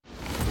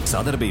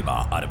Sadarbībā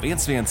ar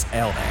 11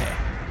 LV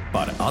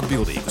par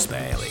atbildīgu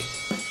spēli.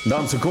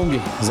 Dāmas un kungi,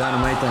 zēna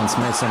meitenes,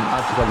 mēs esam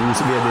atpakaļ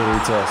jūsu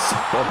viedierīcēs.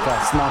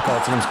 Podcasts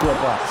Knockouts jums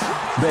kopā.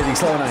 Bēdīgi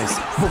slavenais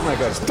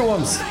bukmekars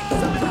Toms.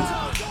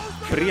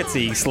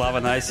 Priecīgi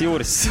slavenais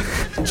Juris.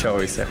 Čau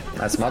visiem,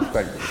 esmu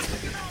atpakaļ.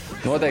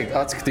 Noteikti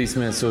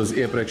atskatīsimies uz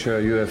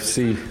iepriekšējo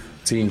UFC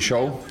cīņu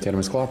šovu.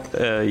 Ķeramies klāt.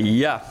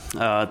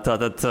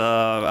 Tātad,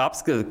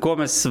 ko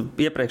mēs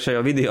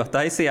iepriekšējo video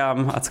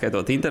taisījām,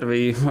 atskaitot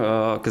interviju,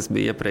 kas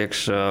bija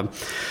iepriekš,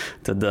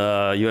 tad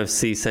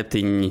UFC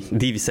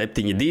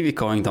 272,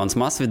 Covingtons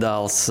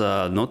Masvidāls.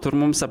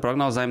 Tur mums ar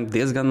prognozēm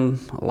diezgan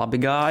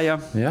labi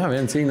gāja. Jā,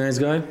 viena cīņa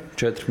aizgāja,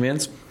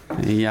 4-1.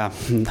 Jā,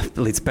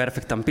 līdz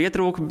perfektam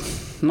pietrūka.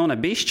 Ne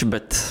bišķi,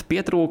 bet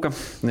pietrūka.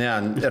 Jā,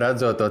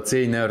 redzot to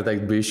cīņu, nevar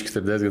teikt bišķi, kas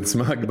ir diezgan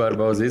smagi.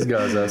 Barbauza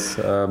izgāzās,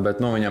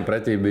 bet viņam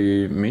pretī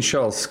bija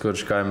Mišels,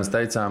 kurš, kā jau mēs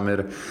teicām,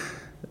 ir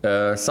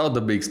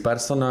savdabīgs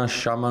personāžs,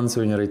 šamans,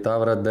 viņu arī tā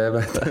varētu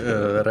dēvēt,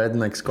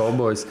 redneks,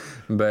 kaubojs,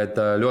 bet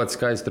ļoti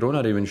skaisti runa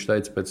arī viņš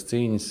teica pēc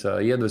cīņas,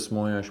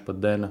 iedvesmojoši,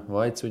 pat Dena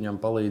Vaits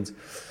viņam palīdz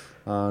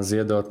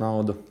ziedot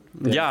naudu.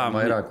 Jā,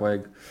 vairāk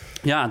vajag.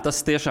 Jā, tas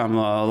tiešām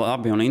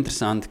labi un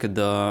interesanti, kad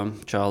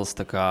Čāls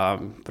tā kā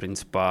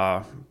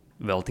principā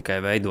vēl tikai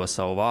veido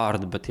savu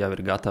vārdu, bet jau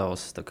ir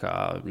gatavs tā kā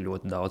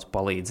ļoti daudz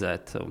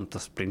palīdzēt. Un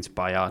tas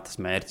principā jā, tas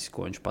mērķis,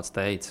 ko viņš pats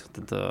teica,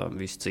 tad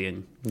visu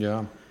cieņu. Jā.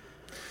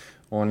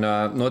 Un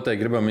noteikti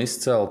gribam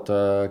izcelt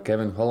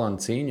Kevina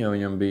Hollanda cīņu, jo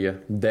viņam bija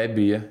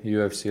debija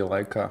UFC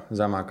laikā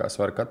zemākā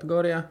svara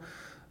kategorijā.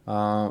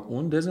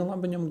 Un diezgan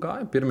labi viņam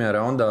gāja. Pirmajā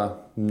raundā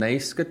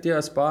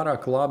neizskatījās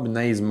pārāk labi,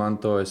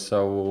 neizmantoja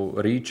savu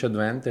reach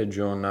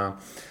advantage. Un,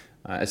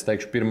 es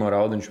teikšu, pirmo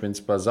raundu viņš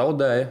principā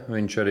zaudēja.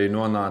 Viņš arī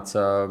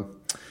nonāca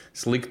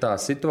sliktā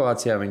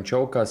situācijā, viņš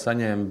čaukā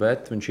saņēma,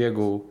 bet viņš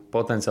ieguva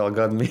potenciāli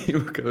gadu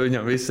mīlu, ka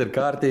viņam viss ir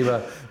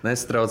kārtībā.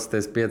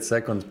 Nestraucieties 5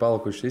 sekundes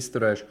palikuši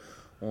izturējuši.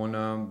 Un,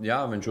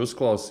 jā, viņš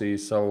uzklausīja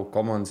savu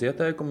komandas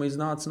ieteikumu,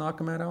 iznāca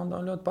nākamajā raundā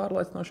un ļoti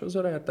pārliecinoši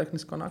uzvarēja ar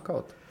tehnisko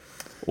nakautu.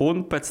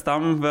 Un pēc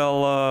tam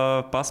vēl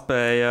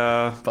paspēja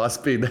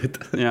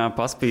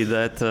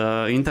paspīdēt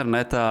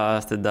internetā.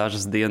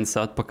 Dažas dienas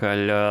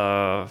atpakaļ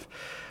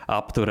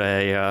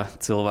apturēja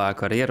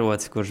cilvēku ar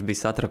ieroci, kurš bija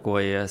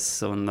satrakojies.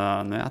 Un,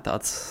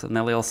 tāds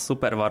neliels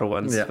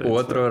supervaronis. Jā,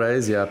 otro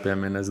reizi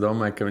jāpiemina. Es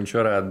domāju, ka viņš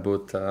varētu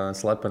būt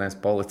slepenais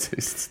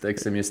policists.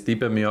 Teiksim, ja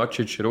Stipe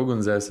Miocic ir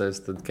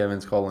ugunsdzēsējs, tad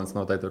Kevins Hollands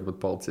noteikti var būt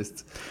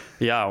policists.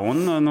 Jā,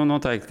 un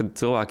noteikti, kad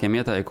cilvēkiem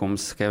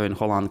ieteikums Kevina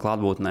Hollanda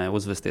klātbūtnē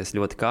uzvesties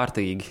ļoti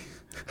kārtīgi.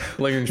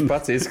 Lai viņš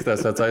pats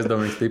izskatās tāds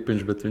aizdomīgs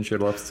tipiņš, bet viņš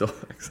ir labs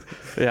cilvēks.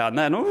 Jā,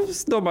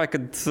 es domāju, ka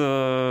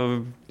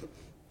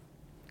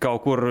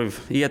kaut kur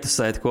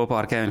ietusēt kopā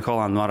ar Kevinu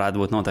Hollandu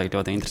varētu būt noteikti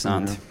ļoti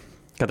interesanti.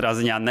 Katrā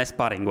ziņā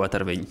nesparingot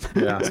ar viņu.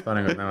 Jā,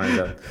 sparingot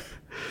nevajadzētu.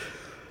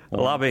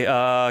 Labi,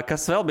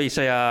 kas vēl bija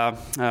šajā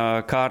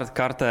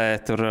kartē?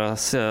 Tur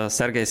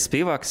Sergejs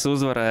Spivaks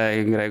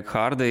uzvarēja Gregu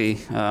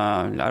Hardiju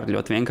ar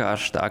ļoti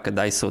vienkārši tā,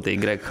 kad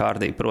aizsūtīja Gregu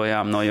Hardiju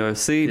projām no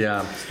UFC. Jā,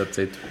 starp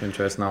citu, viņš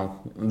vairs nav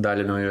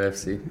daļa no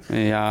UFC.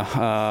 Jā,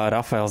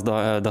 Rafaels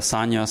dos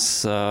Anjos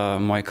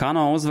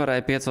Moikano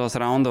uzvarēja 5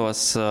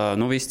 raundos.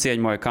 Visu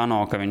cieņu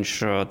Moikano, ka viņš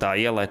tā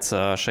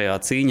ieleca šajā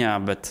cīņā,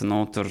 bet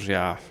tur,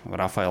 jā,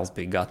 Rafaels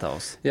bija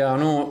gatavs. Jā,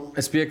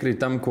 es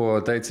piekrītu tam, ko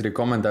teica arī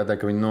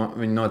komentētāji, ka viņi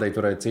noteikti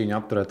varēja cīņu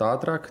apturēt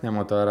ātrāk,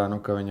 ņemot vērā,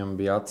 ka viņam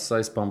bija acis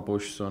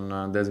aizpampušas un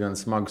diezgan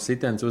smagu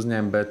sitiens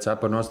uzņēma, bet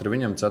cepar nostri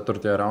viņam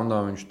 4. raundā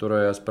viņš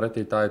turējās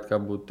pretī tā, it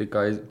kā būtu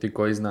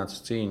tikko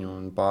iznācis cīņu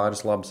un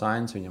pāris labas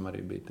ainas viņam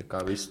arī bija, tā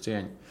kā visu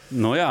cieņu.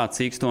 Jā,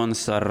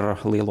 Cīkstonis ar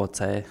lielo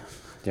C.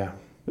 Jā,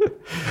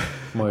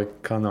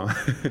 Moikano.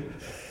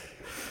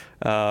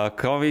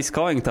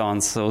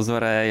 Covingtons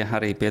uzvarēja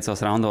arī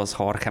 5 raundos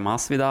Jorge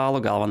Masvidālu,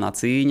 galvenā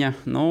cīņa.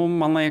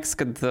 Man liekas,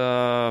 ka,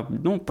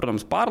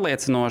 protams,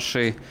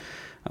 pārliecinoši,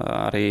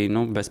 arī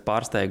bez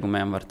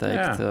pārsteigumiem var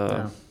teikt.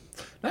 Jā.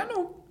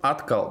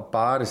 Atkal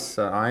pāris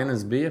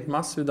ainas bija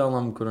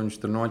Masvidālam, kur viņš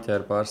tur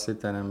noķēra pāris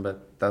sitieniem, bet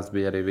tas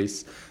bija arī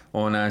viss.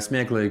 Un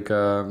smieklīgi, ka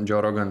Joe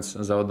Rogans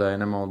zaudēja,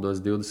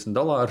 nemaldos,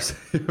 $20.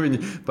 Viņi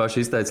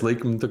paši izteica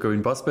likumu, ka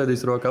viņi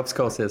paspēdīs roku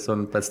apskausies,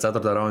 un pēc 4.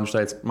 raunda viņš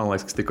teica, man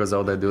liekas, ka tikko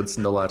zaudēja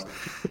 $20.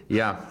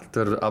 Jā,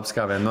 tur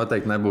apskāvienu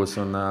noteikti nebūs,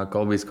 un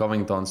Colbijs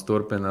Covingtons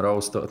turpina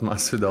raustot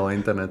Masvidālu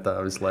internetā,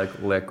 visu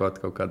laiku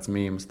liekot kaut kādas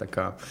mīmas. Tā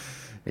kā,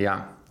 jā,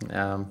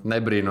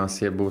 nebrīnos,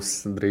 ja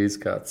būs drīz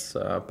kāds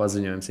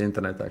paziņojums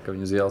internetā, ka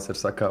viņu uz ielas ir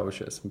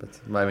sakāvušies. Bet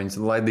vai viņus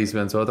laidīs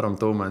viens otram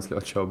tūmēs,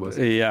 ļoti šaubos.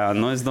 Jā,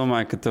 es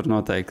domāju, ka tur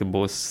noteikti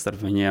būs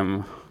starp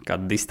viņiem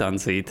kāda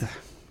distancīta.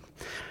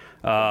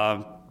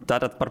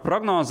 Tātad par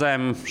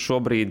prognozēm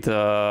šobrīd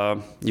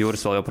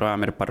Juris vēl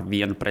joprojām ir par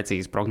vienu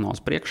precīzu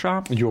prognozi priekšā.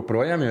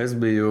 Joprojām,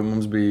 jo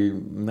mums bija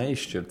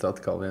neizšķirts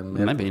atkal vienu.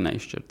 Nebija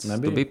neizšķirts.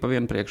 Tu biji pa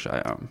vienu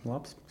priekšā, jā.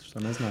 Labs, es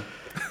to nezināju.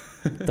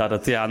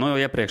 Tātad, jā,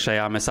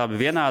 iepriekšējā mēs abi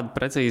vienādi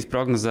precīzi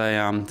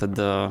prognozējām, tad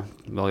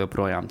vēl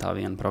joprojām tā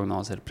viena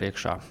prognoze ir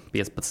priekšā.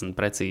 15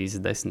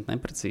 precīzi, 10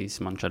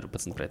 neprecīzi, man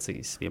 14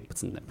 precīzi,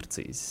 11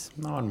 neprecīzi.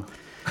 Norma.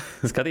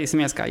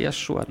 Skatīsimies, kā ies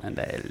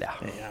šonedēļ.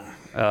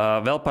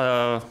 Vēl pa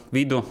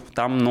vidu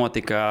tam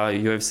notika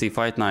UFC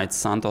Fight Night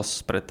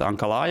Santos pret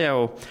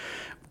Ankalajevu.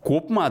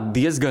 Kopumā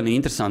diezgan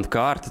interesanti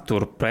kārti.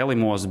 Tur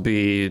prelimos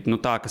bija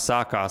tā, ka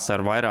sākās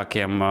ar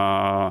vairākiem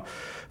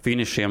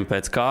finišiem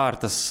pēc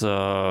kārtas.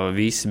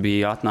 Visi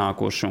bija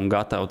atnākuši un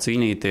gatavi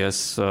cīnīties.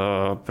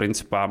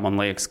 Principā man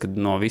liekas, ka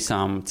no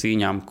visām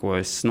cīņām, ko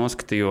es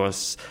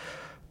noskatījos,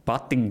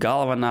 pati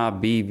galvenā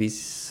bija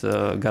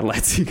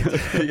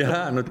visgarlaicīgākā.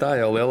 Jā, tā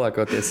jau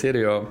lielākoties ir,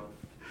 jo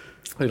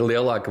ir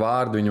lielāka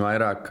vārdu, viņi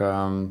vairāk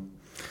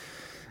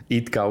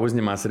it kā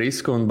uzņemās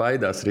risku un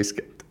baidās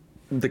riskēt.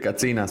 Tā kā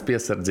cīnās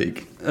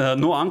piesardzīgi.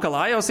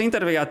 Ankalājevs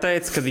intervijā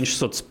teica, ka viņš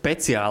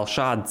speciāli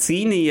šādi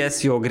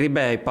cīnījies, jo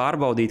gribēja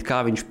pārbaudīt,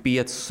 kā viņš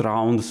 5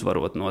 raundus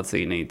varot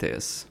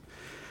nocīnīties.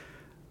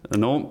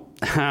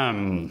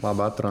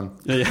 Labi atruna.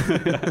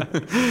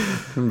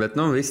 Bet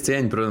visi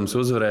cieņi, protams,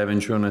 uzvarēja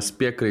viņš, un es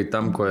piekrītu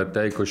tam, ko ir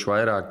teikuši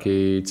vairāki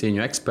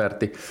cīņu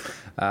eksperti.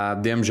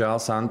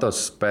 Diemžēl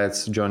Santos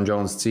pēc John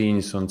Jones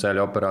cīņas un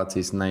ceļa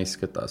operācijas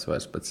neizskatās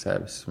vairs pēc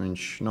sevis.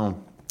 Viņš,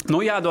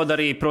 jādod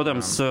arī,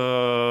 protams,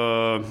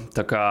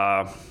 tā kā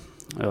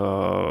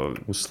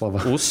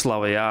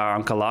uzslava, jā,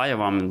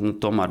 Ankalajevam,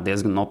 tomēr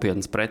diezgan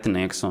nopietns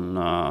pretinieks, un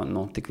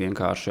tik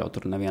vienkārši jau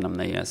tur nevienam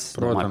neies.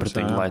 Protams, pret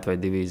viņu light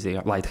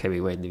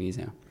heavyweight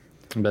divīzijā.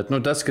 Bet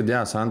tas, ka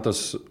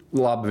Santos,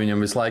 labi,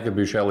 viņam visu laiku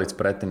bijuši elites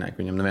pretinieki.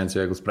 Viņam neviens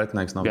viegls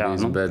pretinieks nav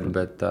bijis,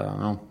 bet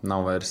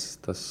nav vairs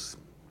tas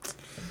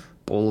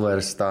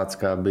pulveris tāds,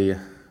 kā bija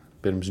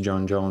pirms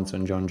John Jones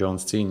un John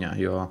Jones cīņā.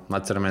 Jo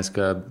atceramies,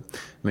 ka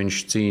viņš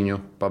cīņu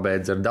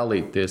pabeidza ar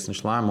dalītu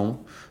tiesnešu lēmumu.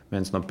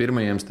 Viens no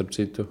pirmajiem, starp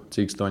citu,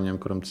 cīkstoņiem,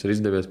 kuram tas ir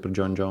izdevies par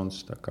John Jones,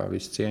 tā kā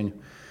visu cieņu.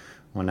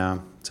 Un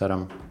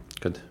ceram,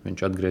 kad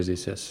viņš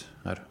atgriezīsies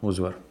ar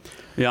uzvaru.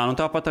 Jā,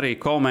 tāpat arī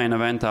co-main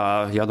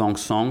eventā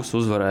Jadongs Songs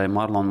uzvarēja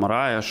Marlonu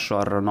Morāješu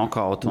ar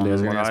nokautu.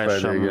 Diezgan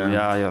iespējīgi,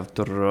 jā. Jā,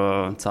 tur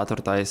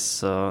 4.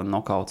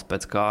 nokauts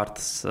pēc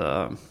kārtas.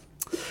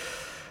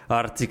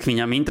 Ar cik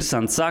viņam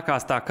interesanti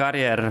sākās tā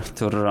karjera,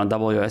 tur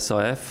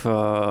WSOF,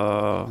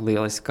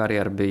 lieliski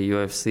karjera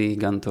bija UFC,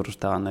 gan tur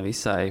tā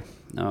nevisai.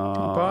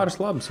 Pāris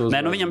labas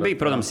uzvaras. Viņam bija,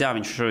 protams, jā,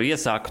 viņš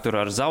iesāka tur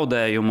ar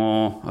zaudējumu,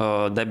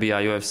 debijā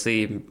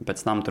UFC,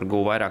 pēc tam tur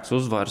guva vairākas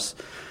uzvaras,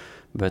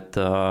 bet,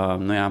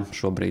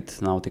 šobrīd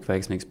nav tik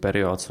veiksmīgs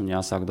periods un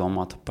jāsāk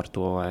domāt par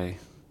to,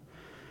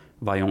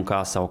 vai un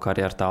kā savu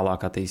karjeru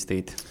tālāk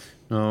attīstīt.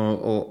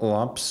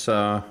 Labs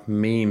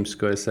mīms,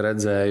 ko es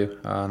redzēju,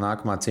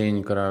 nākamā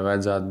cīņa, kurā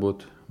vajadzētu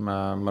būt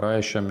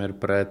Morāješam, ir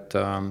pret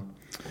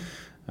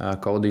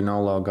Cody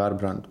Nolo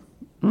Garbrandu.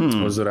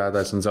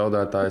 Uzvarētājs un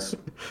zaudētājs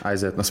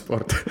aiziet no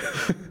sporta.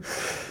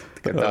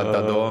 Tā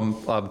doma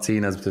labi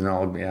cīnās, bet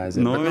vienalga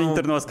jāaiziet. Viņi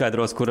tur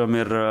noskaidros, kuram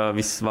ir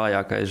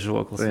visvājākais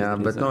žoklis. Jā,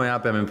 bet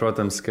jāpiemina,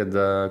 protams, ka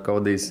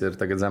Kodijs ir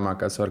tagad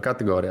zemākā svara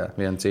kategorijā.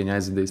 Vienu cīņu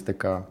aizvedīs, tā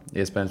kā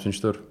iespējams viņš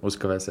tur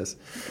uzkavēsies.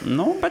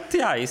 Bet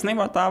jā,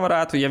 īstenībā tā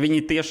varētu, ja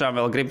viņi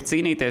tiešām vēl grib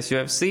cīnīties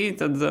UFC,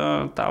 tad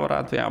tā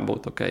varētu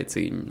būt ok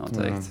cīņa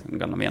noteikti.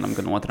 Gan vienam,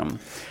 gan otram.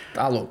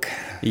 Tālūk.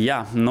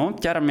 Jā,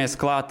 ķeramies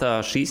klāt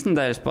šīs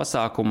nedēļas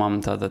pasākumam.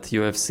 Tātad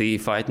UFC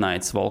Fight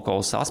Nights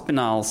Volkovs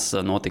Aspināls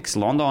notiks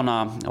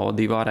Londonā,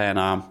 O2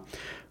 arēnā.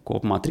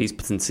 Kopumā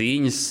 13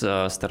 cīņas,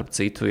 starp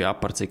citu,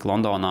 par cik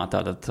Londonā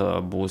tātad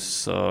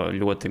būs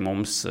ļoti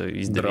mums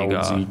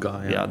izdevīgā,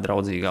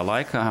 draudzīgā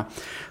laikā.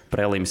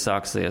 Prelims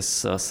sāksies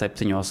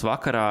 7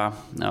 vakarā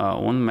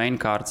un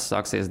mainkārts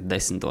sāksies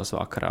 10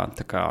 vakarā.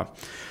 Tā kā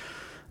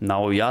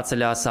nav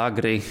jāceļās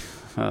agri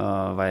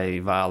vai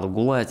vēlu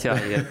gulēt,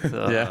 jāiet,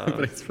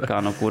 kā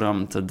no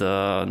kuram, tad,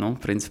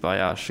 principā,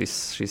 jā,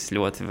 šis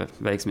ļoti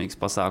veiksmīgs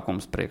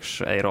pasākums priekš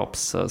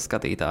Eiropas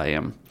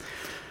skatītājiem.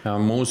 Jā,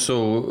 mūsu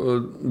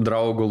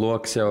draugu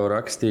loks jau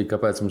rakstīja,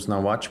 kāpēc mums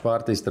nav watch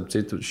party. Starp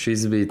citu,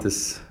 šis bija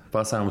tas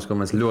pasākums, ko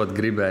mēs ļoti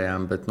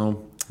gribējām, bet,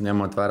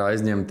 ņemot vērā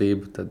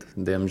aizņemtību, tad,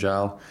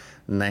 diemžēl,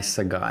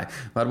 nesagāja.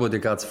 Varbūt,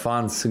 ja kāds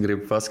fans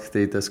grib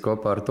paskatīties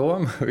kopā ar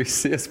Tomu,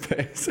 visas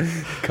iespējas,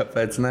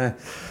 kāpēc ne?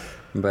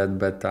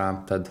 Bet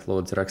tad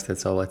lūdzu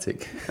rakstiet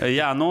saulēcīgi.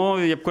 Jā,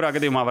 jebkurā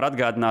gadījumā var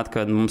atgādināt,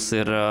 ka mums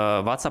ir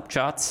WhatsApp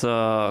chats,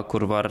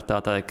 kur var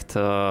tā teikt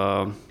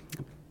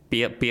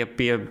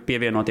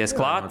pievienoties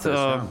klāt.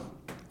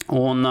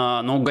 Un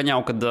gan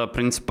jau, kad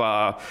principā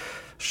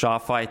šā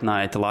Fight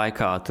Night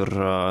laikā tur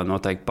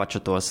noteikti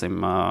pačatosim,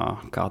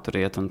 kā tur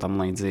iet un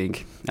tam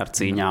līdzīgi ar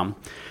cīņām.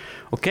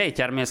 Ok,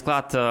 ķeramies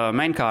klāt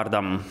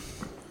mainkārdam.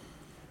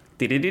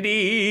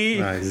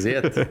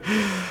 Aiziet.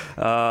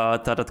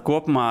 Tātad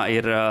kopumā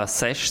ir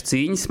 6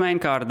 cīņas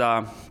mainkārdā.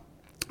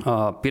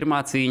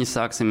 Pirmā cīņa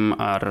sāksim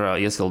ar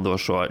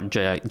iesildošo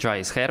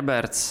Jais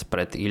Herberts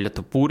pret Ilja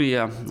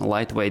Tupurija,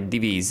 lightweight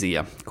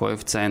divīzija.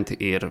 Koeficienti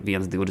ir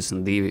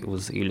 1,22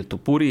 uz Ilja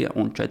Tupurija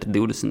un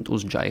 4,20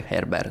 uz Jai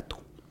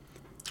Herbertu.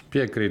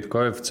 Piekrītu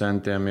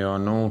koeficientiem, jo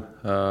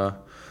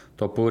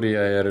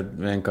Topurijai ir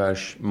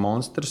vienkārši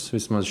monstrs.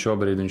 Vismaz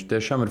šobrīd viņš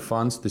tiešām ir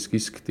fantastiski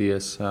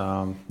izskaties,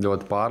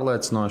 ļoti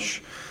pārliecinošs.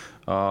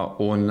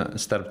 Un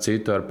starp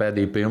citu ar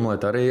pēdējo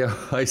pilnlietu arī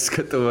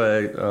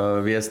aizskatuvēja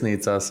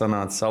viesnīcā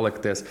sanāca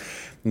salikties.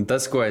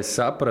 Tas, ko es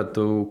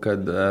sapratu,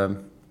 kad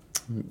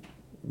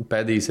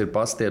pēdējais ir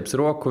pastieps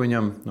roku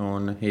viņam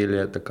un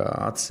Ilja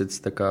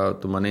atsits,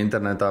 tu man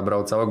internetā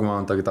brauc augumā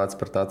un tagad acs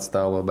par tāds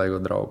tēlo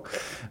beigot draugu.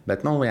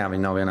 Bet,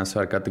 viņi nav vienā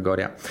svaru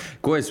kategorijā.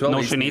 Ko es vēl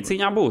šī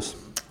cīņā būs?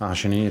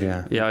 Šī ir, jā.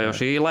 Jā, jo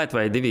šī ir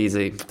lightweight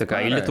divīzija. Tā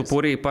kā Ilja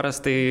Tupurī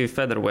parasti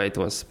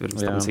featherweightos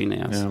pirms tam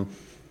cīnījās. Jā.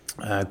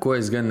 Ko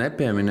es gan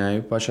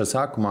nepieminēju pašā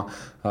sākumā,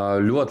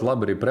 ļoti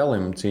labi arī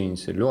prelimu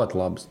cīņas ir ļoti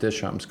labas,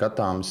 tiešām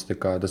skatāmas,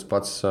 tas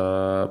pats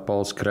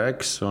Pauls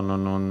Kreks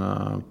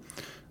un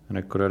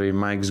kur arī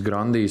Maiks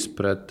Grandijs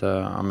pret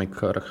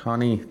Amiku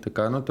Arhani,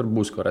 tur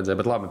būs ko redzēt,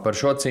 bet labi, par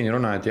šo cīņu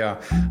runājot, jā.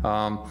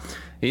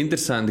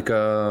 Interesanti, ka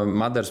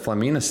Madars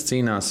Flaminas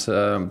cīnās,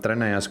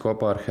 trenējās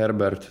kopā ar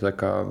Herbertu.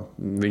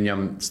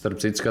 Viņam,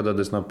 starp citu,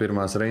 skatoties no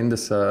pirmās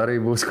rindas, arī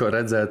būs ko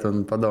redzēt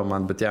un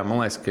padomāt. Bet,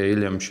 man liekas, ka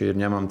Iljam šī ir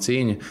ņemama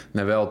cīņa.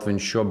 Nevelti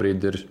viņš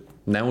šobrīd ir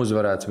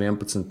neuzvarēts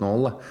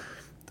 11-0.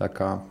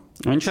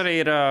 Viņš arī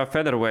ir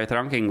featherweight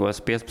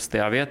rankingos 15.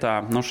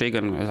 vietā. Šī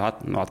gan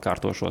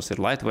atkārtošos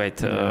ir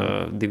lightweight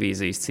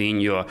divīzijas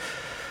cīņa, jo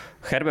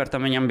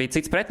Herbertam viņam bija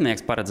cits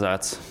pretinieks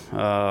paredzēts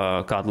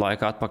kādu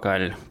laiku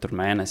atpakaļ, tur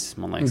mēnesis,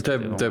 man liekas.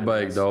 Te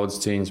baigi daudz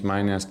cīņas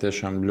mainījās,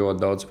 tiešām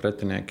ļoti daudz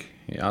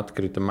pretinieki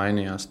atkrita,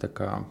 mainījās,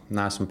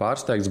 neesmu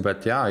pārsteigts,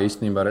 bet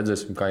īstenībā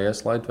redzēsim, kā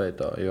ies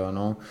lightweightā, jo,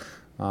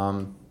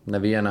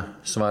 neviena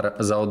svara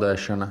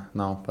zaudēšana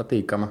nav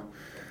patīkama.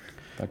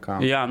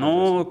 Jā,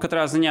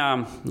 katrā ziņā,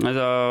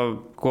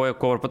 ko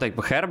var pateikt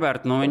par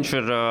Herbertu, viņš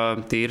ir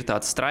tīri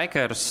tāds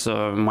strikers,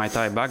 Muay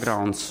Thai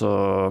backgrounds.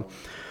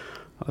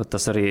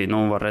 Tas arī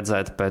var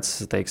redzēt,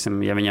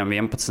 teiksim, ja viņam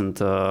 11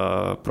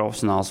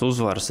 profesionāls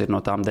uzvaras ir no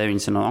tām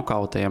 9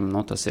 nokautiem,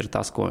 tas ir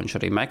tas, ko viņš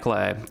arī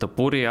meklē.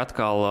 Tupurī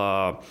atkal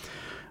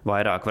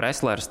vairāk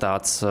wrestlers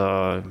tāds,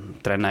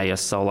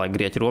 trenējies savulaik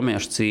grieķu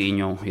romiešu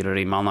cīņu, ir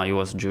arī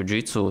melnājos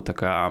jiu-jitsu,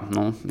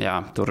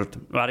 tur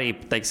arī,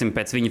 teiksim,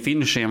 pēc viņa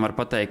finišiem var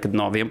pateikt, ka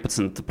no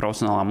 11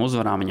 profesionālām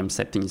uzvarām viņam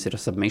 7 ir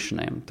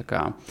submissioniem,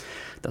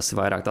 tas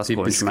ir vairāk tas,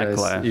 ko viņš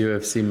meklē.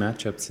 UFC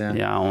matchups, jā.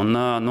 Jā, un,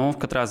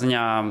 katrā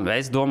ziņā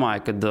es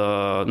domāju, ka,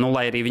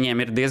 lai arī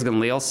viņiem ir diezgan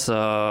liels,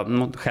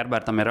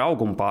 Herbertam ir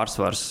auguma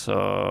pārsvars,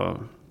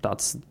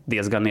 tāds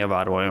diezgan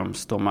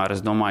ievērojams. Tomēr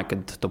es domāju,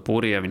 ka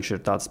Tupurī viņš ir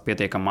tāds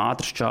pietiekami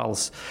ātrs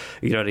čalis.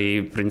 Ir arī,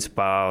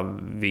 principā,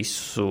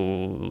 visu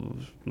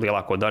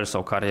lielāko daļu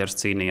savu karjeras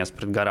cīnījies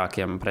pret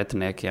garākiem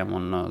pretiniekiem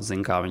un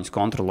zina, kā viņus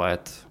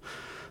kontrolēt.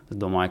 Es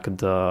domāju,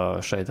 ka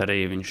šeit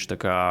arī viņš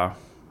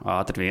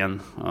ātri vien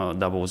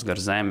dabūs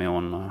gar zemi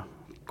un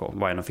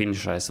vai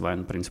finišais, vai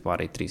principā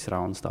arī 3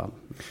 raundus tādu.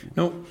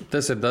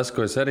 Tas ir tas,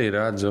 ko es arī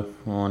redzu.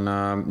 Un,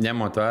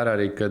 ņemot vērā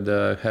arī, kad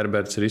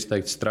Herberts ir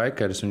izteikts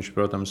strikeris, viņš,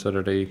 protams, var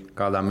arī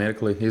kādā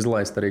mirklī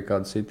izlaist arī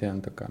kādu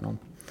sitienu.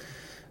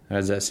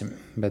 Redzēsim.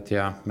 Bet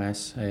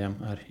mēs ejam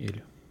ar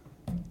Ilju.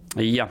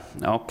 Jā,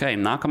 ok.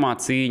 Nākamā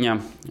cīņa,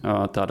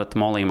 tātad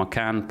Molly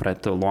McCann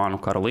pret Luanu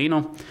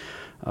Karolīnu.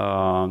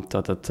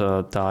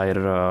 Tā ir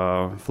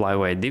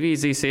flyweight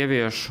divīzijas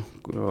sieviešu.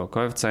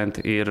 Koeficienti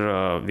ir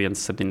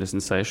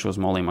 1,76 uz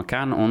Molly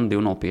McCann un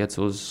 2,05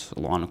 uz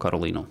Luanu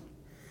Karolīnu.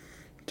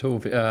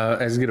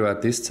 Es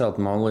gribētu izcelt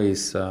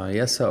Mollijas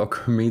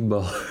iesauku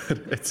Meatball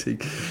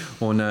recīgi.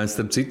 Un,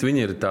 starp citu,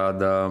 viņa ir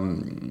tāda,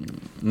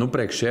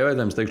 priekš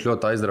sievietēm, es teikšu,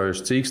 ļoti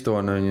aizraujoša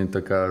cīkstona. Viņa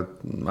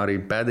arī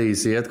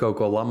pēdījis iet kaut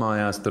ko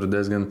lamājās, tur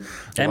diezgan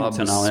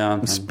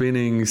emocionāli,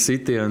 spinning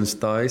sitiens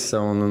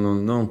taisa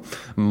un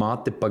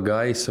mati pa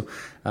gaisu.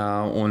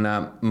 Un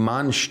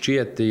man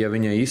šķiet, ja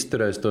viņa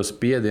izturēs to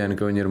spiedienu,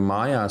 ka viņa ir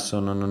mājās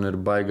un ir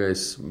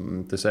baigais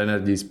tas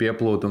enerģijas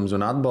pieplūtums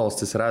un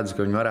atbalsts, es redzu,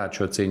 ka viņa varētu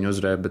šo cīņu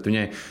uzvarēt. Bet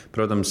viņai,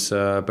 protams,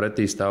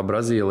 pretī stāv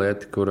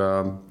Brazīlieti, kur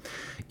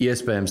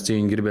iespējams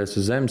cīņu gribēs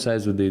uz zemes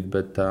aizvadīt,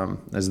 bet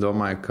es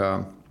domāju, ka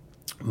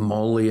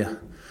Mollija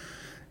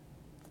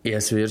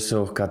ies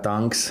virsū kā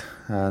tanks,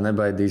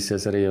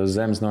 nebaidīsies arī uz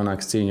zemes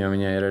nonāks cīņu, jo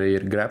viņai arī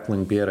ir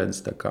grappling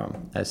pieredze, tā kā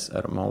es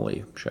ar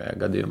Molliju šajā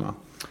gadījumā.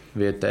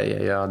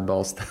 Vietējie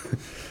jāatbalsta.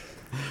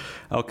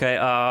 Ok,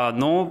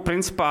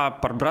 principā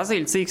par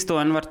Brazīļu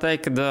cīkstoni var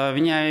teikt, ka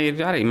viņai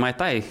ir arī Muay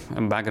Thai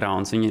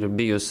backgrounds. Viņa ir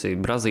bijusi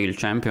Brazīļu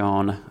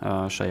čempione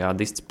šajā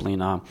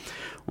disciplīnā.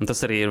 Un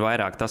tas arī ir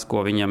vairāk tas,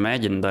 ko viņa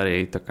mēģina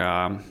darīt, tā kā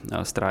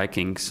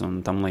strikings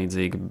un tam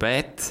līdzīgi.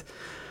 Bet,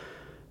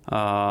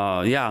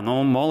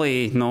 Molly,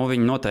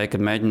 viņa noteikti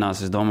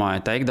mēģinās, es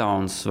domāju,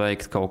 takedowns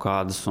veikt kaut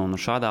kādus un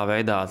šādā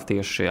veidā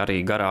tieši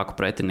arī garāku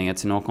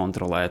pretinieci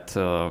nokontrolēt,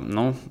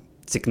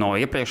 cik no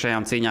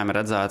iepriekšējām cīņām ir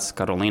redzēts,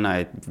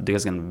 Karolīnai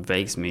diezgan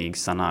veiksmīgi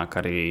sanāk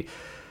arī,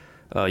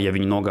 ja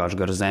viņi nogāž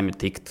gar zemi,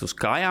 tikt uz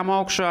kājām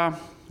augšā.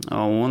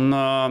 Un,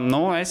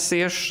 es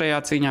iešu šajā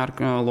cīņā ar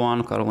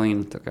Luanu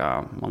Karolīnu.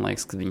 Man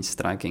liekas, ka viņas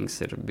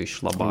strikings ir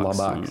bišķi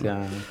labāks.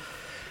 Jā.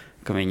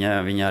 ka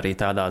viņa arī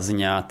tādā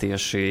ziņā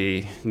tieši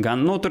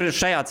gan, tur ir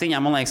šajā cīņā,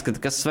 man liekas, ka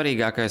kas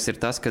svarīgākais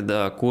ir tas, ka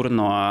kur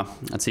no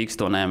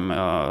cīkstonēm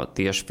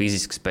tieši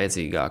fiziski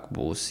spēcīgāk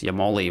būs. Ja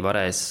Molija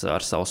varēs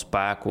ar savu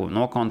spēku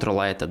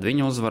nokontrolēt, tad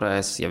viņa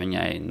uzvarēs. Ja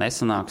viņai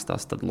nesanāks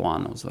tas, tad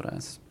Luana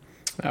uzvarēs.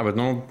 Jā, bet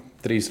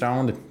 3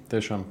 raundi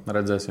tiešām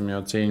redzēsim, jo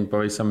cīņa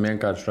pavisam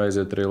vienkārši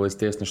aiziet arī līdz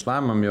tiesneša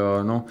lēmumam, jo,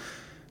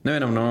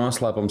 nevienam nav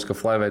noslēpums, ka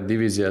flyweight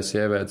divīzijā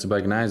sievietes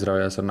baigi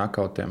neaizraujās ar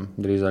nakautiem,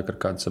 drīzāk ar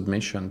kādu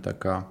submission, tā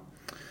kā,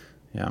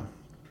 jā,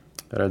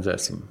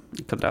 redzēsim.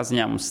 Katrā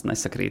ziņā mums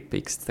nesakrīt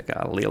piks, tā kā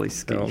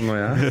lieliski.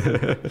 Jā.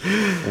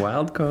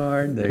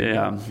 Wildcard.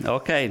 Jā,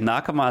 ok,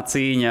 nākamā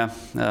cīņa,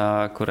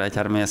 kurai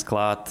ķeramies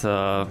klāt,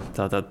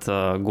 tātad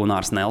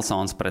Gunārs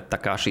Nelsons pret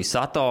Takashi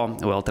Sato,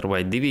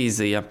 welterweight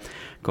divīzija.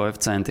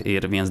 Koeficienti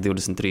ir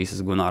 1,23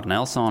 uz Gunāru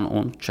Nelsonu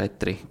un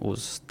 4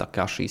 uz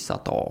Takashi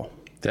Sato.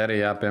 Te arī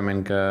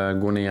jāpiemina, ka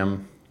Gunijam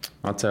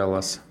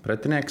atcēlās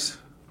pretinieks,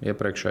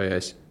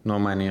 iepriekšējais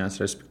nomainījās,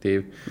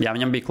 respektīvi. Jā,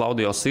 viņam bija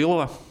Klaudio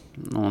Silva,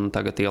 un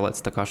tagad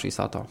ielēc Takashi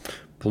Sato.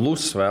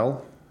 Plus vēl,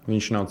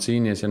 viņš nav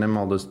cīnījies, ja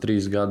nemaldos,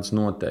 3 gadus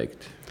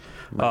noteikti.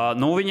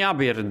 Viņi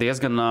abi ir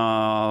diezgan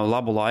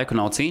labu laiku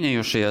nav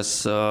cīnījušies.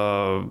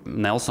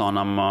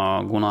 Nelsonam,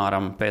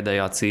 Gunāram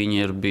pēdējā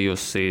cīņa ir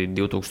bijusi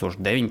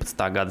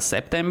 2019. Gada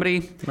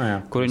septembrī,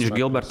 kur viņš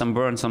Gilbertam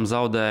Burnsam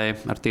zaudēja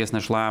ar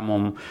tiesnešu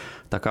lēmumu.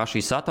 Takashi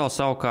Sato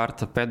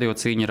savukārt pēdējo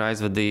cīņu ir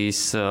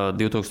aizvadījis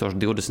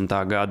 2020.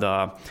 Gada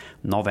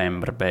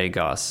novembra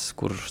beigās,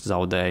 kur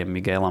zaudēja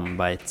Miguelam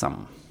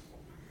Beicam.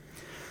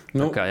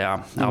 Kā, jā,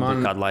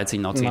 abi kādu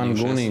laiciņu nav cīnījušies.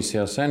 Man Gunijs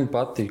jau sen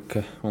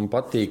patika un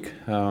patīk.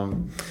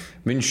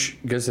 Viņš,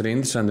 kas ir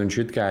interesanti, viņš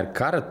it kā ir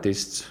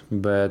karatists,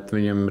 bet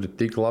viņam ir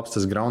tik labs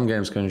tas ground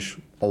games, ka viņš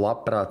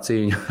labprāt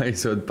cīņu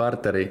aizved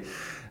parterī.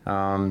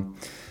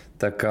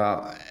 Tā kā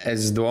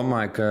es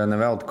domāju, ka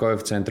nevelti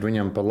koeficienti ir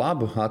viņam par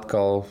labu.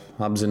 Atkal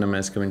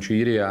apzināmies, ka viņš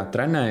īrijā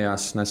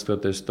trenējās,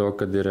 neskatoties to,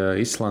 kad ir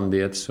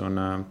islandietis un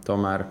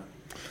tomēr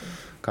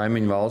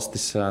kaimiņu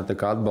valstis, tā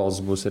kā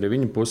atbalsts būs arī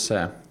viņa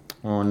pusē.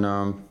 Un,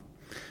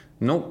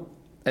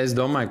 es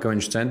domāju, ka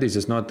viņš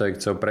centīsies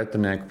noteikti savu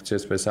pretinieku pēc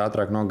iespējas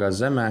ātrāk nogāzt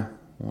zemē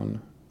un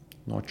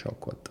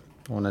nočaukot.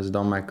 Un es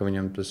domāju, ka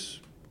viņam tas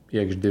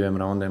iekš 2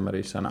 raundiem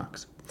arī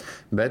sanāks.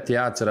 Bet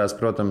jāatcerās,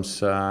 protams,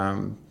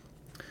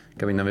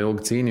 ka viņi nav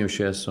ilgi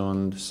cīnījušies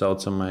un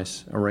saucamais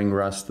ring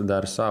rust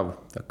dara savu.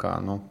 Tā kā,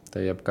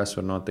 te jebkas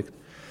var notikt.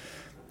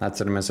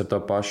 Atceramies ar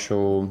to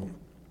pašu,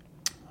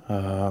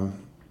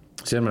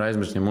 es vienmēr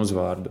aizmirstu viņam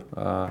uzvārdu,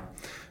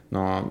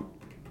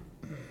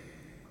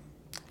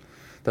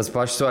 tas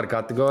pašs svara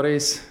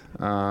kategorijas.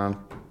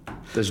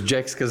 Tas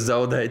Džeks, kas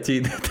zaudēja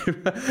ķīdēti,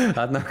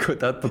 atnākot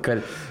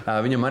atpakaļ.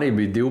 Viņam arī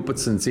bija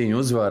 12 cīņu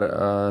uzvara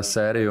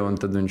sēriju, un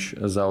tad viņš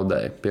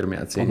zaudēja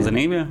pirmajā cīņā.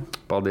 Zinība?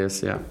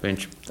 Paldies, jā.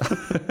 Viņš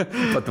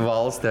pat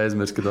valsti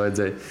aizmirst, kad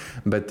vajadzēja.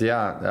 Bet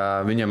jā,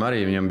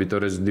 viņam bija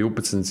toreiz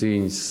 12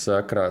 cīņas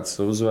sakrāts,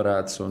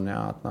 uzvarēts, un jā,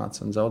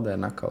 atnāca un zaudēja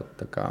nakaut.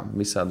 Tā kā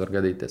visādi var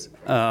gadīties.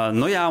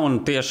 Jā, un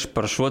tieši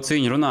par šo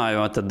cīņu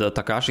runājot, tad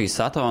Takashi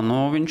Sato,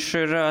 viņš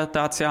ir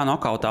tāds,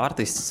 nokauta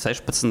artists,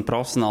 16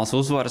 profesionāls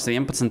uzvaras,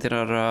 11 ir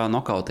ar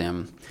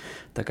nokautiem.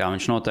 Tā kā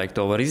viņš noteikti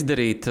to var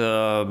izdarīt,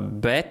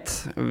 bet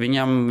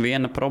viņam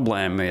viena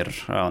problēma ir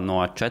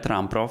no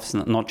 4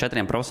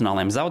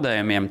 profesionāliem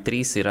zaudējumiem,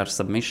 3 ir ar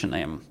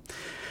submissioniem.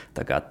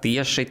 Tā kā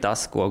tieši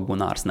tas, ko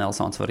Gunārs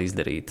Nelsons var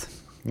izdarīt.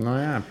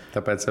 Jā,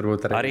 tāpēc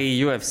varbūt arī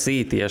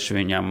UFC tieši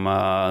viņam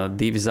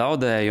 2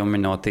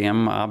 zaudējumi, no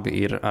tiem abi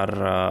ir ar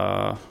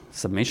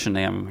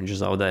submissioniem. Viņš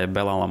zaudēja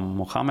Belalam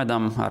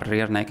Muhamedam ar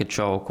rear naked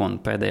choke un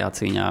pēdējā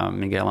cīņā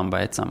Miguelam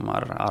Beicam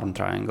ar arm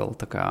triangle.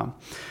 Tā kā,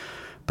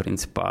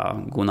 principā,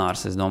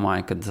 Gunārs, es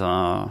domāju, ka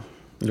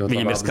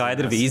viņam ir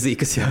skaidra vīzija,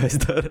 kas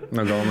jāizdara.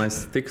 Galvenais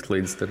tikt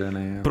līdz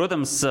turienei.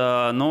 Protams,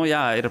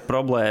 ir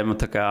problēma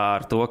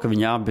ar to, ka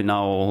viņi abi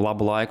nav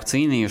labu laiku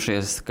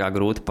cīnījušies.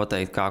 Grūti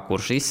pateikt, kā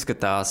kurš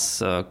izskatās,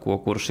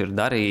 ko kurš ir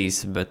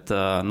darījis, bet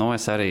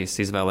es arī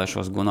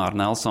izvēlēšos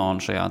Gunāru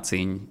Nelsonu šajā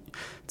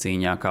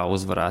cīņā kā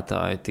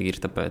uzvarētāju tīri,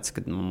 tāpēc,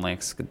 ka man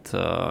liekas, ka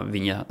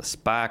viņa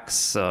spēks,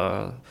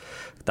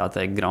 tā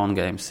teikt, ground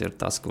games ir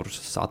tas, kurš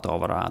Sato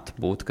varētu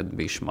būt, kad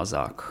bišķi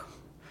mazāk.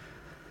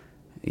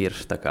 Ir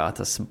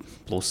tas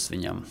pluss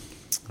viņam.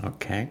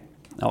 Ok.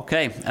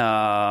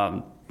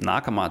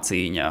 Nākamā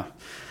cīņa.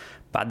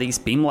 Padijs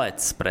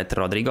Pimlets pret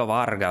Rodrigo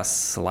Vargas.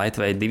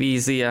 Lightweight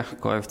divīzija.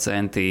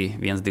 Koeficienti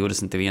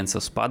 1,21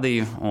 uz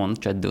Padiju un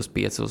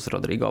 4,25 uz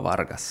Rodrigo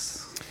Vargas.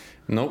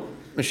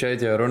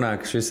 Šeit jau runā,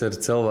 ka šis ir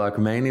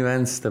cilvēku main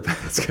events,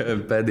 tāpēc, ka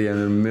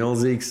pēdējiem ir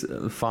milzīgs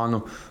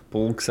fanu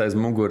pulks aiz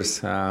muguras.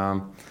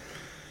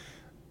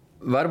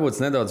 Varbūt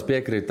nedaudz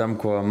piekrīt tam,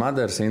 ko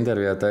Madars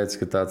intervijā teica,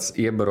 ka tāds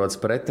iebarots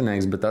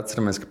pretinieks, bet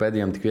atceramies, ka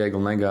pēdējiem tik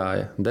viegli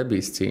negāja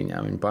debijas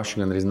cīņā. Viņi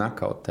paši gan arī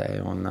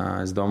nakautēja. Un,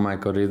 es domāju,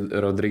 ka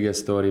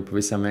Rodriges to arī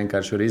pavisam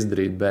vienkārši var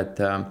izdarīt.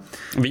 Bet,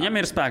 viņam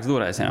ir spēks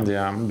dūrēs, jā.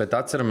 Jā, bet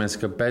atceramies,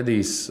 ka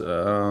pēdējs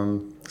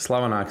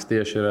slavenāks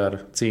tieši ir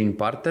ar cīņu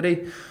parterī.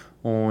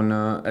 Un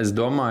es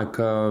domāju,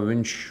 ka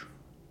viņš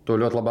to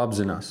ļoti labi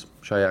apzinās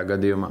šajā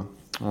gadījumā.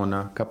 Un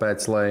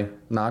kāpēc, lai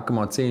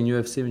nākamo cīņu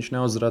UFC viņš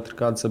neuzvarētu ar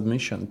kādu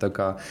submission? Tā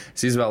kā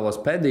es izvēlos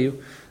Pediju.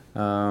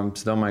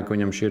 Es domāju, ka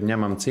viņam šī ir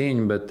ņemama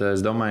cīņa, bet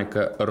es domāju,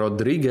 ka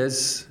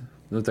Rodrīgas,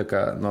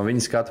 no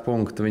viņa skatu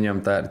punkta,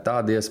 viņam tā ir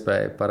tāda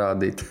iespēja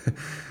parādīt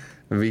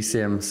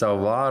visiem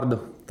savu vārdu.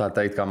 Tā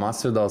teikt, kā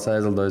Masvidals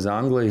aizlidoja uz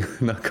Angliju,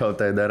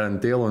 nakautēja Darren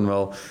Till un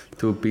vēl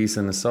two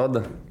piece and a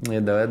soda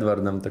iedeva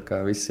Edvardam. Tā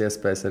kā visas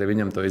iespējas arī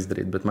viņam to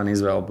izdarīt, bet man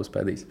izvēle būs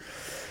Pedijs.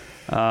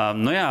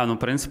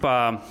 Principā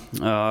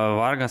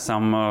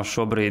Vargasam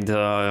šobrīd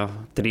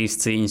 3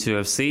 cīņas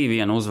UFC,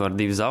 1 uzvara,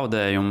 2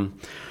 zaudējumi.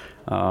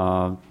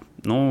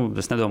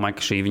 Es nedomāju,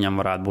 ka šī viņam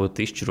varētu būt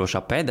izšķirošā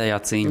pēdējā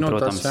cīņa,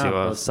 protams,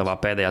 jo savā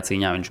pēdējā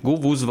cīņā viņš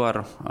guva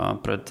uzvaru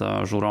pret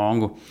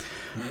Žurongu.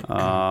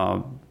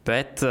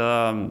 Bet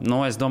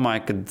es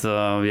domāju,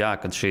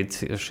 ka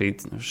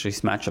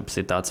šis matchups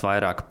ir tāds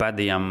vairāk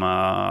Pedijam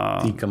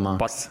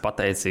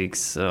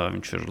pateicīgs.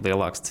 Viņš ir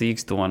lielāks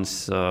cīkstonis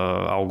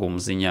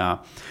auguma ziņā.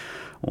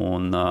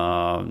 Un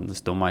es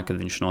domāju, ka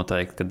viņš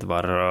noteikti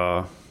var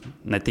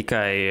ne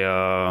tikai,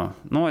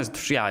 es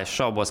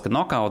šaubos, ka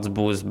nokauts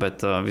būs,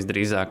 bet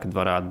visdrīzāk, kad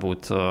varētu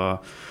būt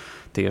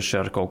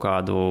tieši ar kaut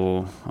kādu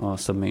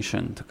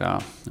submission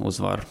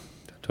uzvaru.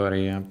 To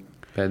arī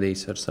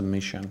Pedijs ar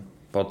submission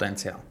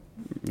potenciāli.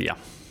 Jā,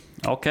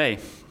 ok.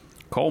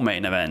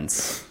 Co-main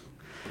events.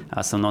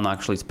 Esam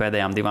nonākuši līdz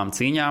pēdējām 2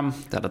 cīņām.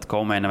 Tātad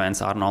co-main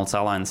events Arnolds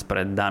Alens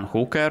pret Dan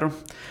Hookeru.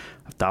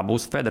 Tā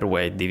būs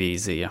featherweight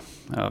divīzija.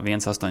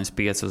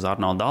 1.85 uz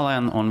Arnoldu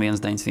Alenu un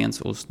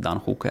 1.91 uz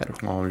Dan Hookeru.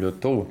 Ļoti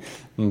tuvu.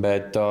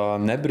 Bet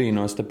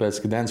nebrīnos, tāpēc,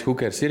 ka Dans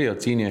Hookers ir jau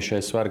cīnījies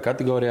šajā svara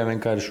kategorijā.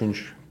 Vienkārši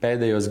viņš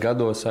pēdējos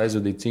gados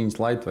aizvadīja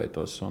cīņas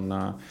lightweightos.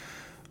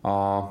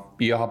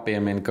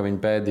 Jāpiemina, ka viņa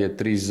pēdējie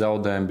 3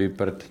 zaudējumi bija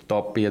pret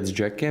top 5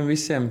 džekiem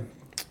visiem.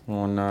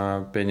 Un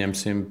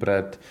pieņemsim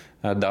pret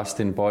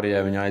Dustinu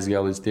Poirieru, viņa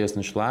aizgāja līdz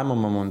tiesneša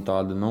lēmumam. Un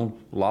tāda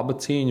laba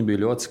cīņa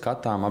bija ļoti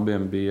skatām.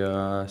 Abiem bija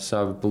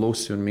savi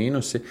plusi un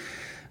mīnusi.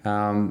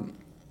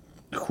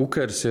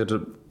 Hookers ir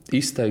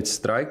izteikts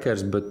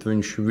strikers, bet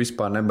viņš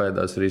vispār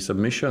nebaidās arī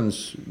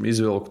submissions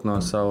izvilkt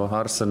no sava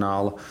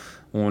arsenāla.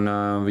 Un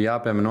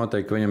jāpiemina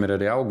noteikti, ka viņam ir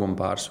arī auguma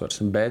pārsvars.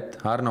 Bet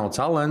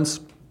Arnolds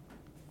Alens,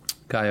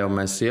 kā jau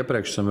mēs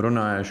iepriekš esam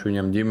runājuši,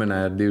 viņam ģimenē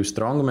ir 2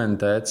 strongmeni,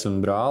 tētis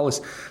un brālis.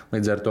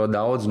 Līdz ar to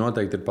daudz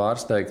noteikti ir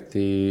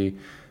pārsteigti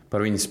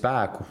par viņa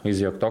spēku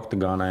izjaukt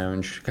oktagonā.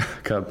 Viņš,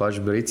 kā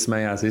paši briti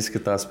smējās,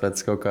 izskatās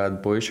pēc kaut kāda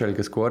puišeļa,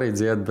 kas korī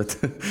dzied, bet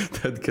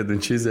tad, kad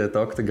viņš iziet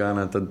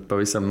oktagonā, tad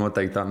pavisam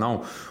noteikti tā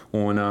nav.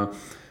 Un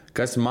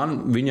kas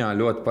man viņā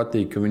ļoti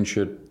patīk, ka viņš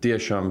ir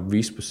tiešām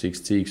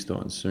vispusīgs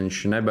cīkstonis.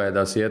 Viņš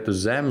nebaidās iet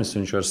uz zemes,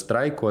 viņš var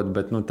straikot,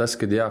 bet tas,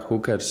 kad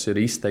Hookers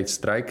ir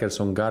izteikts straikers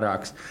un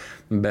garāks.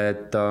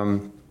 Bet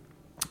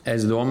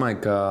es domāju,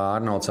 ka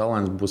Arnolds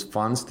Alens būs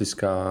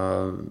fantastiskā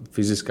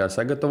fiziskā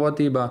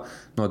sagatavotībā.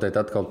 Noteikti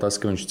atkal tas,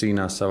 ka viņš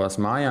cīnās savās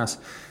mājās.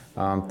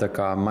 Tā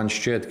kā man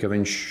šķiet, ka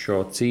viņš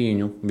šo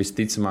cīņu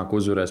visticamāk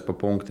uzvarēs pa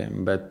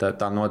punktiem. Bet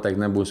tā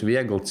noteikti nebūs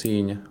viegla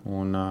cīņa.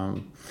 Un,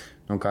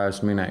 kā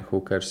jau minēju,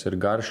 Hookers ir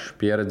garš,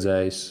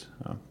 pieredzējis,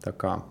 tā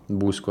kā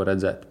būs ko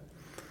redzēt.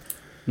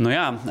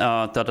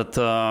 Tātad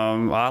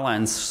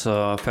Alens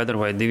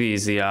featherweight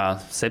divīzijā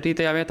 7.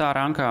 vietā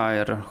rankā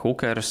ir,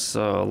 Hookers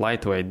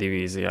lightweight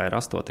divīzijā ir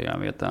 8.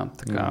 vietā.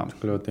 Tā kā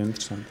ļoti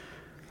interesanti.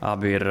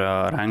 Abi ir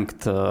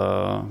ranked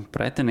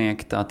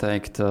pretinieki, tā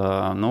teikt.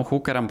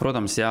 Hookeram,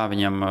 protams,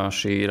 viņam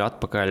šī ir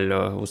atpakaļ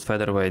uz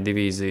featherweight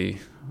divīziju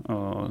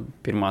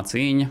pirmā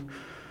cīņa.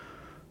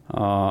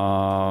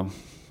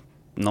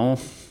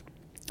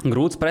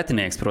 Grūts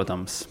pretinieks,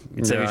 protams.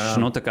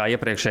 Cevišķi, tā kā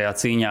iepriekšējā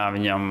cīņā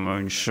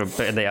viņš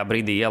pēdējā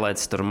brīdī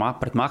ielēcis tur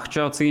pret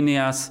Makhačevu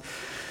cīnījās.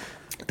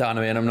 Tā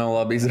nevienam nav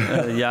labi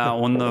izrādīt.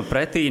 Un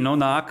pretī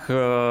nāk,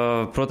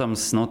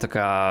 protams, tā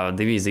kā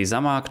divīzija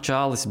zemāk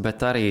čālis,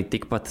 bet arī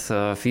tikpat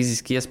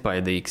fiziski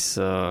iespaidīgs.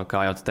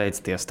 Kā jau tu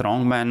teici, tie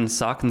strongmen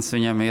saknes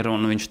viņam ir,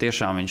 un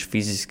viņš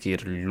fiziski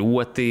ir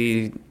ļoti,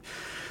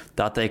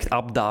 tā teikt,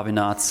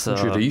 apdāvināts.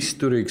 Viņš ir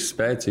izturīgs,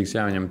 spēcīgs,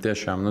 viņam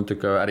tiešām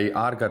arī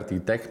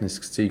ārkārtīgi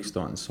tehnisks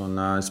cīkstonis. Un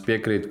es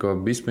piekrītu, ko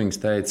Bispings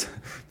teica,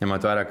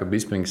 ņemot vērā, ka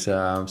Bispings,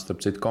 starp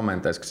citu,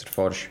 komentēs, kas ir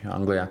forši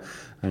Anglijā.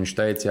 Viņš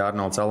teica, ja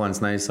Arnolds Alens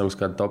neizsauks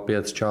kādu top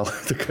 5 čāli,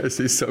 tā kā es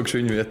izsaukšu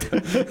viņu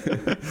vietā.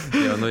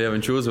 Ja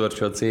viņš uzvar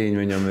šo cīņu,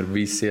 viņam ir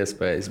visas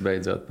iespējas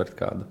beidzot pret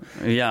kādu.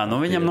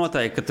 Viņam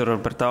noteikti, ka tur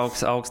pret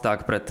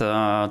augstāk pret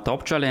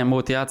top čaļiem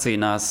būtu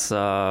jācīnās.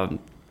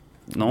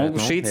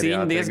 Šī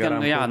cīņa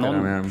diezgan,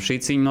 šī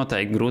cīņa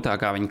noteikti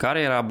grūtākā viņa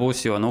karjerā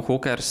būs, jo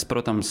Hookers,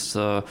 protams,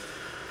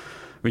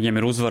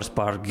 viņam ir uzvars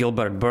pār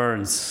Gilbert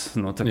Burns,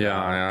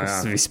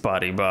 kas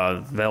vispārībā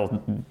vēl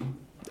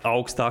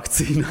augstāk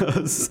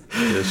cīnās.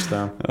 Tieši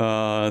tā.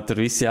 Tur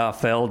visi,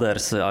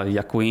 Felders,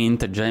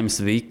 Jaquinta, James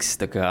Viks,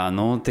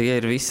 tie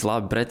ir visi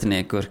labi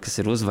pretinieki, kas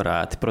ir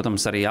uzvarēti.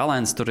 Protams, arī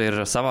Alens tur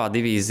ir savā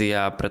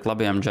divīzijā pret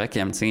labiem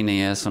džekiem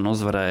cīnījies un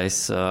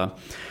uzvarējis.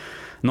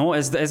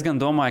 Es gan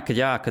domāju,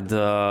 ka kad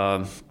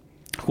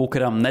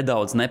Hookeram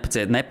nedaudz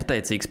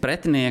nepateicīgs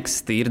pretinieks,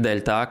 tīri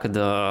dēļ tā, ka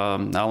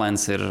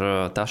Alens ir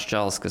tas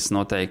čalis, kas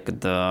noteikti,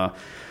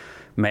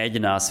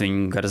 mēģinās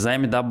viņu gar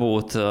zemi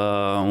dabūt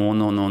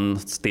un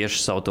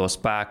tieši savu to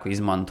spēku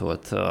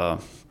izmantot,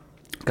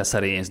 kas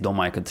arī, es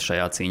domāju, ka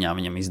šajā cīņā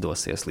viņam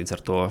izdosies. Līdz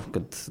ar to,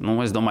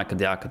 es domāju,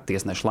 ka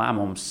tiesneša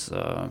lēmums...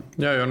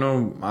 Jā, jo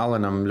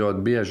Alenam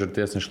ļoti bieži ir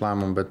tiesneša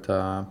lēmumi, bet,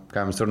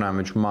 kā mēs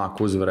runājam, viņš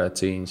māk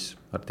uzvarēt cīņas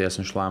ar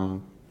tiesneša lēmumu.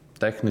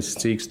 Tehnisks,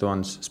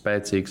 cīkstonis,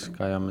 spēcīgs,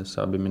 kā jau mēs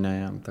abi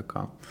minējām. Tā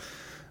kā,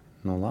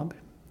 labi.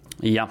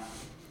 Jā.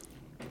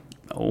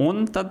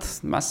 Un tad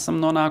mēs esam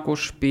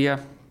nonākuši pie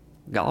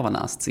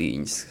galvenās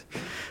cīņas,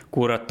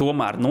 kura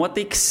tomēr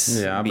notiks.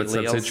 Jā, bet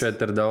šeit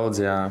ir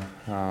daudz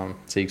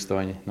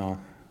cīkstoņi no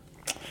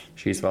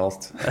šīs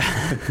valsts.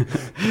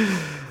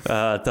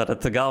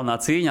 Tātad galvenā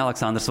cīņa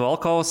Aleksandrs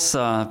Volkovs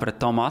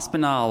pret Tomu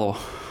Aspinālu.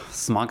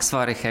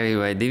 Smagsvari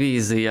heavyweight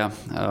divīzija,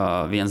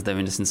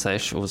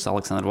 1,96 uz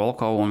Aleksandru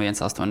Volkovu un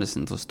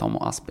 1,80 uz Tomu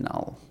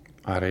Aspinālu.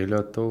 Arī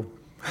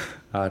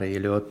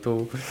ļoti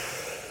tuvu.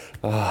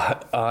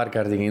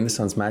 Ārkārtīgi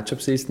interesants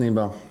matchups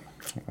īstenībā.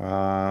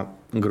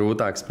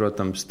 Grūtāks,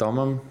 protams,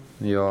 Tomam,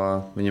 jo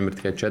viņam ir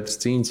tikai 4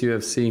 cīņas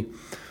UFC.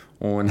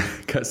 Un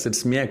kas ir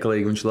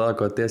smieklīgi, viņš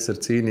lielākoties ir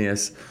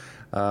cīnījies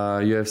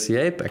UFC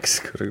Apex,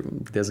 kur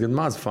diezgan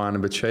maz fani,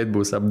 bet šeit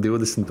būs ap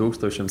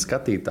 20,000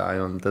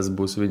 skatītāju, un tas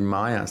būs viņa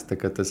mājās. Tā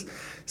kā tas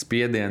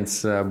spiediens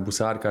būs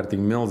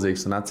ārkārtīgi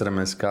milzīgs, un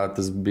atceramies, kā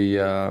tas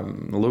bija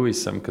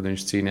Luisam, kad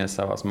viņš cīnījās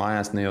savās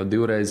mājās ne jau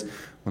 2 reizes,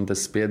 un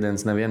tas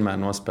spiediens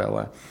nevienmēr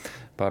nospēlē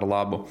par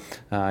labu.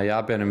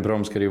 Jāpieņem,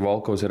 protams, ka arī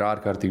Volkovs ir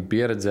ārkārtīgi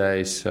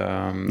pieredzējis.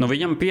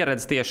 Viņam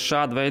pieredze tieši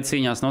šāda veida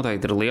cīņās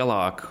noteikti ir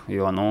lielāka,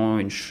 jo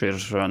viņš ir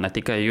ne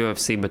tikai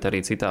UFC, bet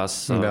arī citās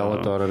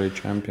Bellator arī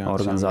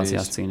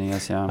organizācijās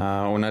cīnījies. Jā.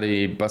 Un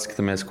arī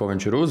paskatāmies, ko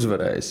viņš ir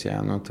uzvarējis.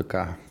 Jā. Tā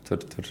kā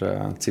tur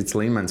cits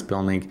līmenis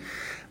pilnīgi.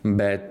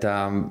 Bet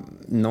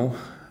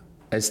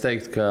es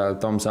teiktu, ka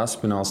Toms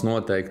Aspināls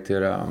noteikti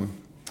ir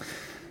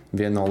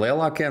viena no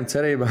lielākajām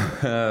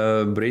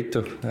cerībām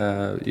Britu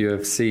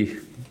UFC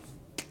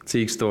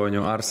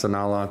cīkstoņu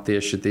arsenālā,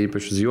 tieši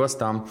tīpaši uz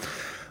jostām.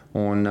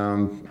 Un,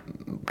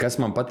 kas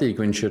man patīk,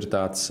 viņš ir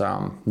tāds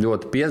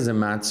ļoti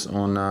piezemēts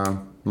un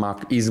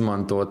māk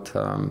izmantot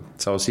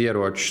savus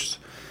ieročus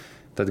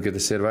tad, kad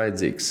tas ir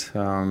vajadzīgs.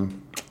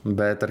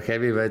 Bet ar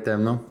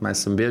heavyweightem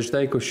mēs esam bieži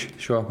teikuši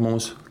šo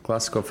mūsu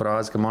klasisko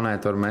frāzi, ka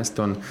monētu var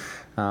mest. Un,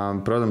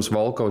 protams,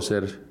 Volkovs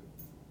ir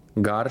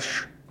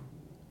garš,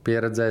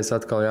 pieredzējis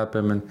atkal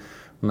jāpiemina,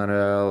 un ar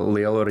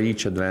lielu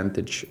reach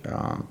advantage.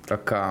 Tā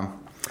kā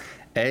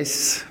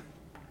es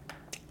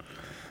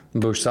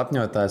būšu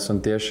sapņotājs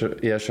un tieši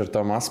iešu ar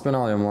Tomu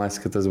Aspinālu, jo man liekas,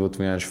 ka tas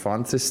būtu vienkārši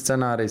fantastisks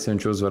scenārijs, ja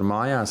viņš uzvar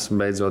mājās,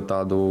 beidzot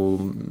tādu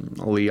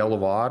lielu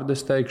vārdu,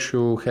 es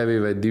teikšu,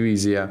 heavyweight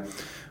divīzijā,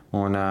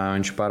 un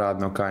viņš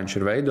parāda, no kā viņš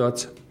ir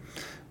veidots,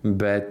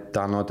 bet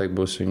tā noteikti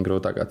būs viņa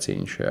grūtākā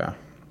cīņa šajā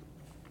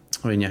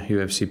viņa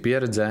UFC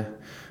pieredzē.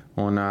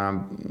 Un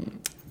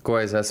ko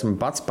es esmu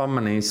pats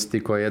pamanījis,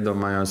 tikko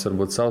iedomājos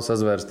varbūt savu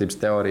sazvērstības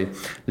teoriju.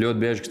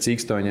 Ļoti bieži, ka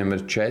cīkstoņiem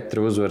ir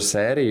 4 uzvaru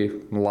sērija,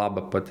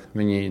 laba pat,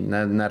 viņi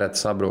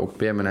nereti sabrūk.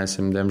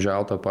 Pieminēsim,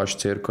 diemžēl, to pašu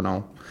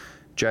Cirkunovu.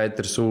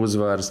 4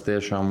 uzvaras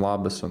tiešām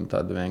labas un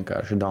tad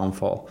vienkārši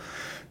downfall.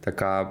 Tā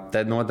kā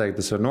te noteikti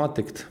tas var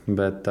notikt,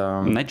 bet...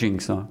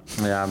 Nedžinksā.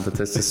 Jā,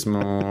 bet es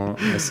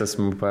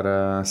esmu par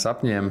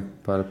sapņiem,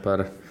 par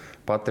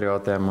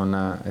patriotiem un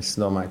es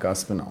domāju, ka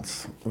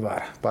Aspināls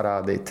var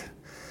parādīt.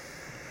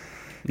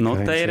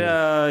 Te ir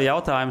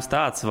jautājums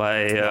tāds,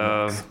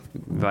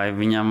 vai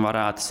viņam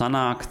varētu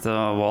sanākt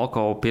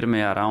Volkovu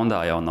pirmajā raundā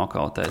jau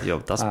nokautēt, jo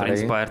tas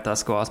principā ir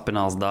tas, ko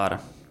Aspināls dara.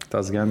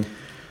 Tas gan.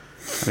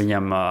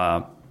 Viņam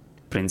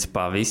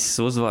principā visas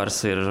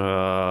uzvaras ir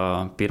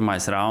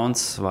pirmais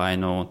rauns, vai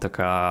tā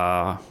kā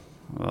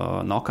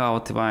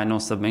nokauti, vai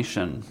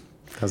submission.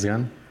 Tas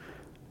gan.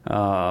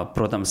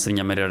 Protams,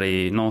 viņam ir arī,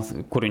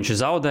 kur viņš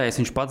ir zaudējis,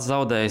 viņš pats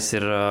zaudējis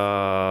ir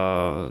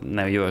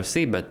ne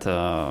UFC, bet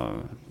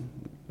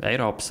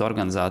Eiropas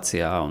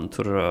organizācijā, un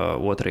tur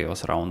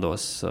otrajos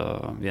raundos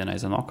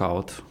vienreiz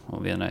nokautu,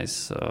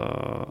 vienreiz,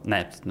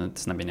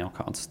 tas nebija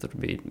nokauts, tur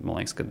bija,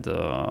 man liekas, kad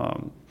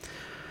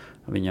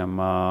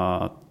viņam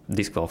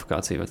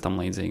diskvalifikācija vai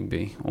tam līdzīgi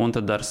bija, un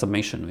tad ar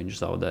submission viņš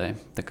zaudēja.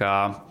 Tā kā,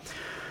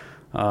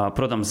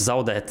 protams,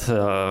 zaudēt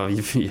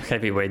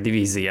heavyweight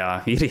divīzijā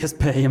ir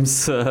iespējams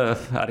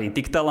arī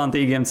tik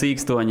talantīgiem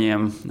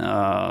cīkstoņiem,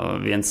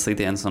 viens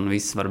sitiens un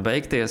viss var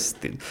beigties.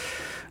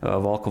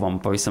 Volkovam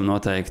pavisam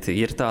noteikti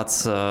ir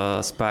tāds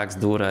spēks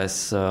dūrēs.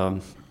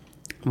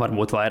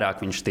 Varbūt vairāk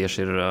viņš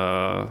tieši ir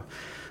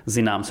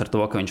zināms ar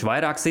to, ka viņš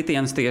vairāk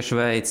sitienus tieši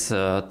veids,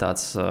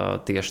 tāds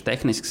tieši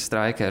tehnisks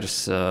strikers,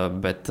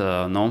 bet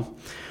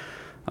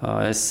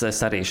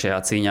Es arī šajā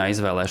cīņā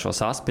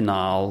izvēlēšos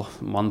Aspinālu.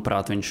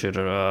 Manuprāt, viņš ir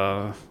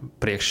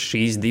priekš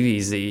šīs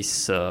divīzijas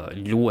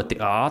ļoti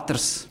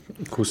ātrs.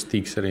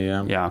 Kustīgs arī, jā.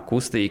 Jā,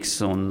 kustīgs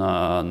un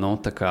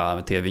tā kā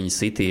tie viņa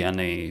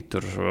sitieni,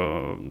 tur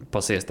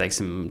pasies,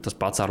 teiksim, tas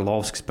pats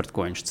Arlovskis, pret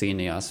ko viņš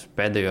cīnījās.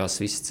 Pēdējos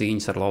visas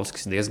cīņas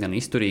Arlovskis diezgan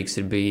izturīgs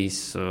ir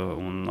bijis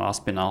un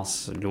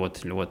Aspināls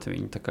ļoti, ļoti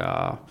viņu tā kā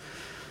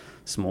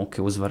smuki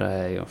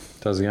uzvarēja.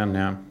 Tas gan,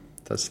 jā.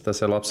 Tas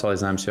ir labs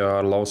salīdzinājums, jo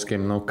ar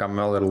Lauskim, kam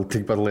vēl ir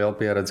tikpat liela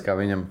pieredze kā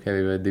viņam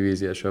heavyweight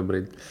divīzijā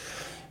šobrīd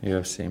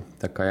UFC.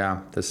 Tā kā jā,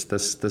 tas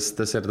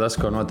ir tas,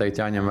 ko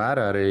noteikti jāņem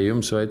vērā arī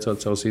jums veicot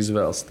savus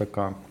izvēles. Tā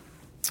kā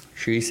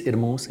šīs ir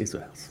mūsu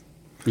izvēles.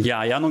 Jā,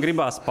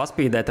 gribās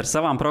paspīdēt ar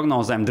savām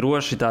prognozēm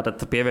droši,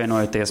 tātad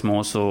pievienojieties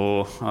mūsu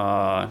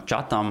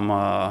čatam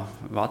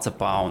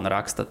WhatsAppā un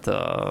rakstat,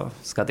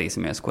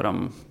 skatīsimies,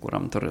 kuram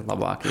tur ir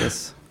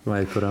labākies.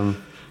 Vai kuram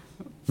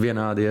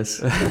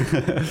vienādies.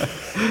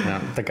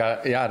 Tā kā,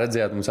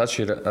 redzējāt, mums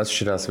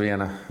atšķirās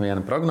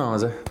viena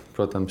prognoze.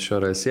 Protams,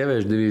 šoreiz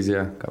sieviešu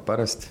divīzijā, kā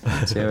parasti.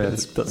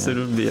 Sievietes. Tas ir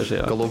bieži,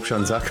 jā.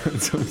 Kalupšanas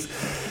akmens.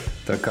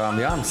 Tā kā,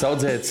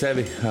 saudzējiet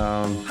sevi,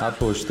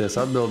 atpūšaties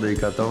atbildīgi,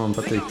 kā to man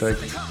patīk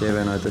teikt,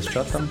 pievienojieties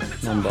čatam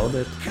un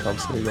baudiet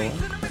labsvarīgo laiku.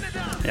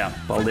 Jā,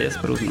 paldies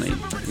par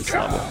uzmanību.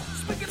 Vislabāk.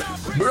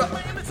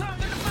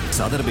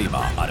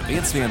 Sadarbībā ar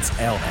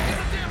 11 LV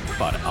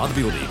par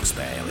atbildīgu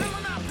spēli.